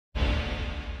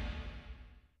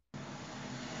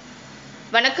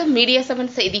வணக்கம். மீடியா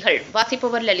 7 செய்திகள்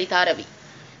வாசிப்பவர் லலிதா ரவி.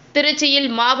 திருச்சியில்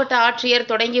மாவட்ட ஆட்சியர்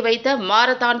தொடங்கி வைத்த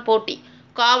மாரத்தான் போட்டி.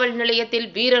 காவல் நிலையத்தில்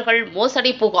வீரர்கள்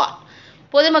மோசடி புகார்.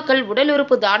 பொதுமக்கள் உடல்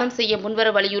உறுப்பு தானம் செய்ய முன்வர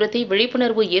வலியுறுத்தி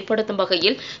விழிப்புணர்வு ஏற்படுத்தும்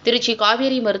வகையில் திருச்சி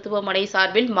காவேரி மருத்துவமனை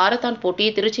சார்பில் மாரத்தான் போட்டி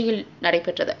திருச்சியில்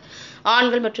நடைபெற்றது.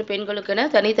 ஆண்கள் மற்றும் பெண்களுக்கென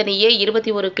தனித்தனியே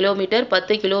 21 கிலோமீட்டர்,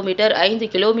 10 கிலோமீட்டர், 5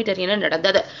 கிலோமீட்டர் என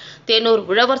நடந்தது. தேனூர்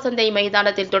உழவர் சந்தை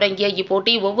மைதானத்தில் தொடங்கிய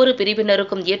இப்போட்டி ஒவ்வொரு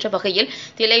பிரிவினருக்கும் ஏற்ற வகையில்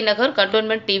தில்லைநகர்,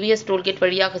 கண்டோன்மெண்ட், டிவிஎஸ் டோல்கேட்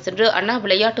வழியாக சென்று அண்ணா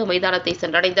விளையாட்டு மைதானத்தை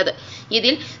சென்றடைந்தது.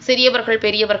 இதில் சிறியவர்கள்,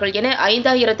 பெரியவர்கள் என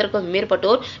 5000த்திற்கும்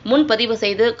மேற்பட்டோர் முன்பதிவு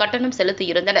செய்து கட்டணம்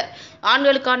செலுத்தியிருந்தனர்.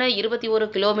 ஆண்களுக்கான 21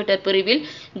 கிலோமீட்டர் பிரிவில்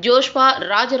ஜோஷ்பா,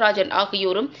 ராஜராஜன்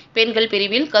ஆகியோரும், பெண்கள்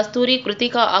பிரிவில் கஸ்தூரி,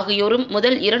 கிருத்திகா ஆகியோரும்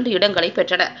முதல் 2 இடங்களை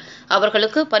பெற்றனர்.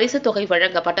 அவர்களுக்கு பரிசுத் தொகை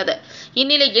வழங்கப்பட்டது.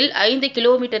 இந்நிலையில் 5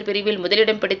 கிலோமீட்டர் பிரிவில்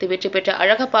முதலிடம் பிடித்து வெற்றி பெற்ற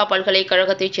அழகப்பா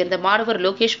பல்கலைக்கழகத்தைச் சேர்ந்த மாணவர்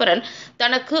லோகேஸ்வரன்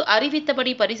தனக்கு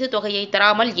அறிவித்தபடி பரிசுத் தொகையை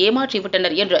தராமல்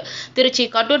ஏமாற்றிவிட்டனர் என்று திருச்சி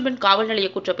கண்டோன்மெண்ட் காவல் நிலைய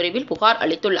குற்றப்பிரிவில் புகார்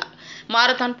அளித்துள்ளார்.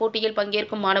 மாரத்தான் போட்டியில்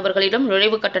பங்கேற்கும் மாணவர்களிடம்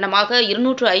நுழைவுக் கட்டணமாக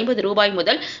 250 ரூபாய்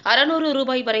முதல் 600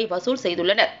 ரூபாய் வரை வசூல்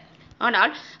செய்துள்ளனர்.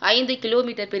 ஆனால் 5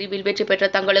 கிலோமீட்டர் பிரிவில் வெற்றி பெற்ற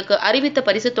தங்களுக்கு அறிவித்த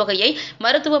பரிசுத் தொகையை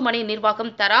மருத்துவமனை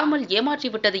நிர்வாகம் தராமல்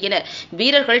ஏமாற்றிவிட்டது என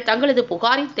வீரர்கள் தங்களது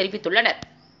புகாரில் தெரிவித்துள்ளனர்.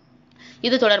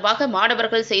 இது தொடர்பாக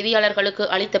மாணவர்கள் செய்தியாளர்களுக்கு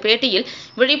அளித்த பேட்டியில்,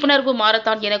 விழிப்புணர்வு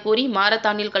மாரத்தான் என கூறி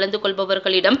மாரத்தானில் கலந்து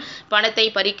கொள்பவர்களிடம் பணத்தை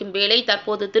பறிக்கும் வேலை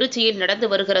தற்போது திருச்சியில் நடந்து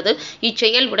வருகிறது.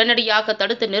 இச்செயல் உடனடியாக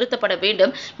தடுத்து நிறுத்தப்பட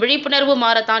வேண்டும். விழிப்புணர்வு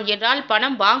மாரத்தான் என்றால்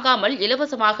பணம் வாங்காமல்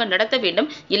இலவசமாக நடத்த வேண்டும்.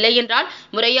 இல்லையென்றால்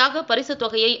முறையாக பரிசுத்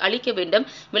தொகையை அளிக்க வேண்டும்.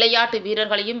 விளையாட்டு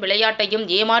வீரர்களையும் விளையாட்டையும்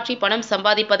ஏமாற்றி பணம்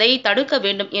சம்பாதிப்பதை தடுக்க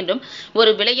வேண்டும் என்றும்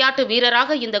ஒரு விளையாட்டு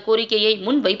வீரராக இந்த கோரிக்கையை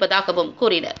முன்வைப்பதாகவும்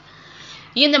கூறினர்.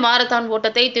 இந்த மாரத்தான்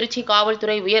ஓட்டத்தை திருச்சி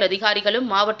காவல்துறை உயர் அதிகாரிகளும்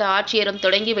மாவட்ட ஆட்சியரும்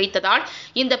தொடங்கி வைத்ததால்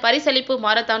இந்த பரிசளிப்பு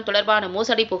மாரத்தான் தொடர்பான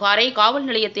மோசடி புகாரை காவல்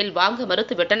நிலையத்தில் வாங்க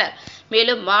மறுத்துவிட்டனர்.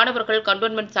 மேலும் மாணவர்கள்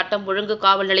கண்டோன்மெண்ட் சட்டம் ஒழுங்கு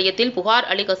காவல் நிலையத்தில் புகார்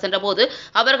அளிக்க சென்றபோது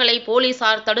அவர்களை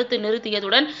போலீசார் தடுத்து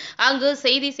நிறுத்தியதுடன் அங்கு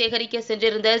செய்தி சேகரிக்க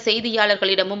சென்றிருந்த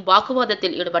செய்தியாளர்களிடமும்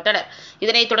வாக்குவாதத்தில் ஈடுபட்டனர்.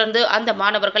 இதனைத் தொடர்ந்து அந்த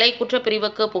மாணவர்களை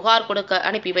குற்றப்பிரிவுக்கு புகார் கொடுக்க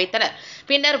அனுப்பி வைத்தனர்.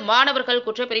 பின்னர் மாணவர்கள்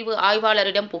குற்றப்பிரிவு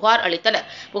ஆய்வாளரிடம் புகார் அளித்தனர்.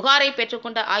 புகாரை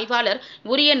பெற்றுக்கொண்ட ஆய்வாளர்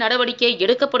உரிய நடவடிக்கை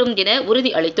எடுக்கப்படும் என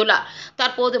உறுதி அளித்துள்ளார்.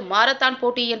 தற்போது மாரத்தான்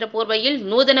போட்டி என்ற போர்வையில்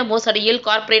நூதன மோசடியில்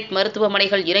கார்ப்பரேட்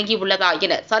மருத்துவமனைகள் இறங்கியுள்ளதா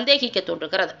என சந்தேகிக்க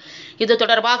தோன்றுகிறது. இது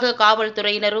தொடர்பாக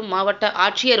காவல்துறையினரும் மாவட்ட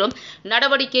ஆட்சியரும்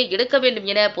நடவடிக்கை எடுக்க வேண்டும்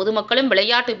என பொதுமக்களும்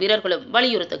விளையாட்டு வீரர்களும்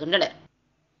வலியுறுத்துகின்றனர்.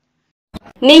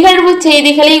 நிகழ்வு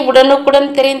செய்திகளை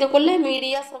உடனுக்குடன் தெரிந்து கொள்ள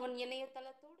மீடியா 7